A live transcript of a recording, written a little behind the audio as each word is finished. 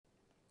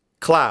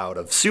Cloud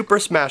of Super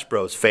Smash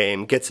Bros.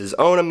 Fame gets his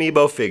own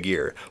amiibo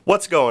figure.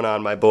 What's going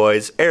on, my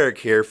boys? Eric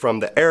here from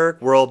the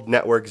Erik World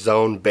Network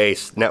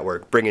Zone-based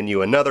network, bringing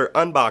you another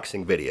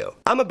unboxing video.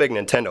 I'm a big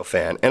Nintendo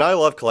fan, and I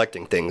love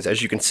collecting things,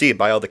 as you can see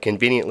by all the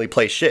conveniently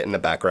placed shit in the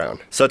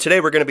background. So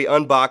today we're going to be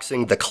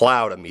unboxing the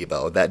Cloud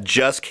amiibo that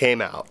just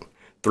came out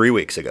 3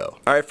 weeks ago.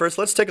 Alright, first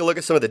let's take a look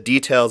at some of the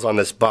details on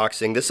this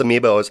boxing. This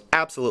amiibo is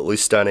absolutely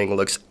stunning,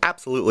 looks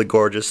absolutely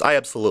gorgeous. I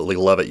absolutely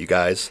love it, you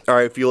guys.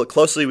 Alright, if you look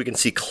closely, we can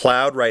see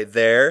Cloud right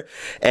there.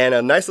 And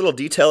a nice little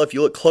detail, if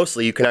you look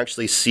closely, you can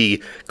actually see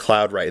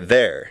Cloud right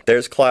there.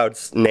 There's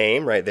Cloud's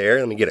name right there.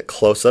 Let me get it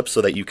close up so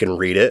that you can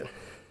read it.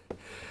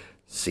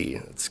 See,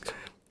 it's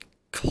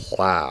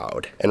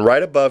Cloud. And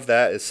right above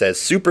that it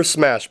says Super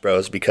Smash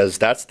Bros. Because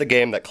that's the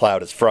game that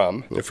Cloud is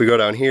from. If we go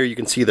down here, you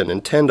can see the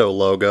Nintendo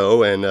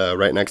logo, and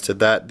right next to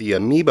that the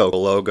amiibo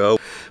logo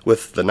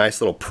with the nice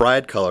little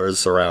pride colors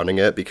surrounding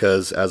it,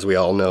 because as we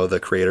all know, the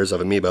creators of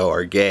amiibo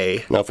are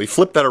gay. Now if we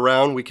flip that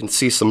around, we can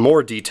see some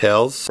more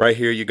details. Right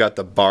here you got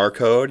the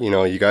barcode,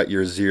 you got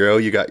your 0,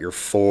 you got your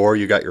 4,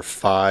 you got your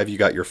 5, you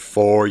got your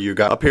 4, you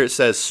got... Up here it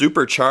says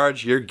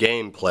supercharge your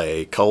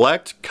gameplay,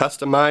 collect,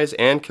 customize,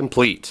 and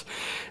complete.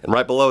 And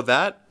right below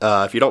that,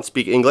 if you don't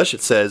speak English,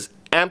 it says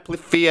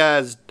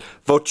amplifiez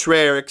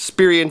votre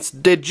experience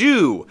de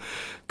jeu.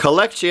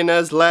 Collection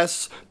as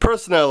less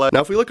personal.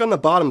 Now if we look on the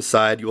bottom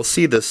side, you will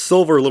see this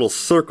silver little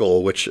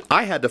circle, which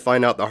I had to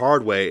find out the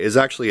hard way is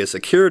actually a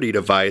security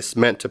device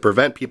meant to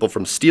prevent people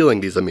from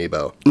stealing these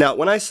amiibo. Now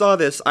when I saw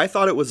this, I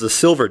thought it was a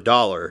silver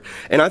dollar,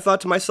 and I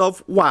thought to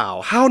myself,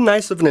 wow, how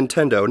nice of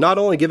Nintendo, not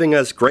only giving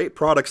us great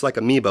products like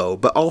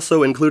amiibo, but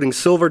also including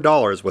silver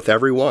dollars with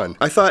every one.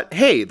 I thought,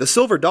 hey, the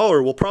silver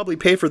dollar will probably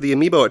pay for the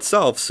amiibo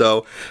itself,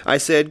 so I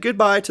said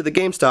goodbye to the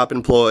GameStop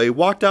employee,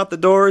 walked out the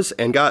doors,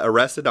 and got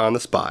arrested on the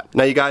spot.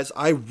 Now you guys,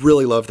 I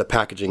really love the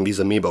packaging these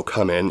amiibo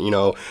come in.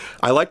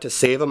 I like to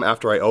save them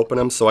after I open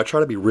them, so I try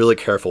to be really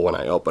careful when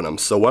I open them.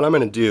 So what I'm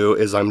going to do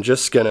is I'm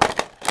just going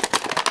to...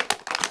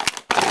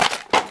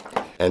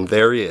 And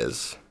there he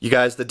is. You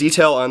guys, the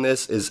detail on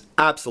this is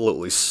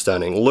absolutely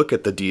stunning. Look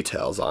at the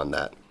details on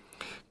that.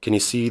 Can you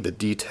see the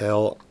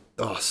detail?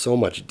 Oh, so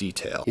much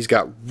detail. He's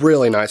got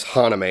really nice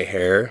Haname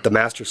hair. The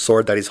Master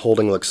Sword that he's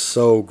holding looks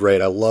so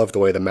great. I love the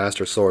way the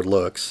Master Sword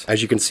looks.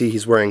 As you can see,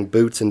 he's wearing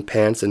boots and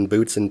pants and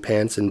boots and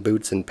pants and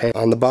boots and pants.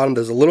 On the bottom,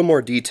 there's a little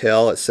more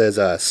detail. It says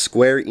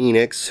Square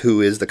Enix, who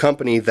is the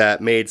company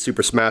that made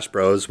Super Smash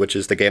Bros., which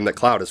is the game that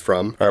Cloud is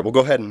from. Alright, we'll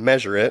go ahead and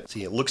measure it.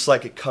 See, it looks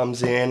like it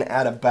comes in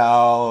at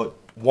about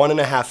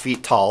 1.5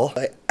 feet tall.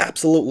 I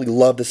absolutely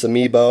love this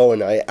amiibo,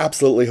 and I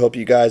absolutely hope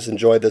you guys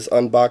enjoyed this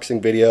unboxing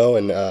video,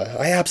 and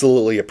I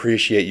absolutely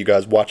appreciate you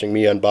guys watching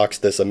me unbox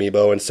this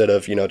amiibo instead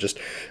of, just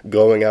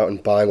going out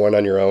and buying one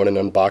on your own and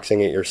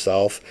unboxing it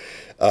yourself.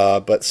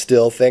 But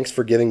still, thanks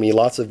for giving me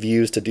lots of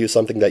views to do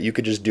something that you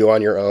could just do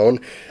on your own.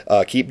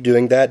 Keep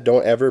doing that.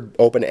 Don't ever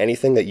open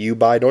anything that you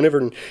buy.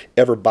 Don't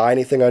ever buy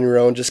anything on your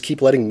own. Just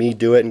keep letting me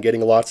do it and getting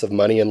lots of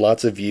money and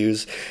lots of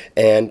views.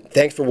 And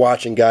thanks for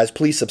watching, guys.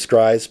 Please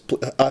subscribe.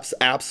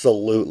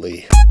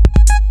 Absolutely.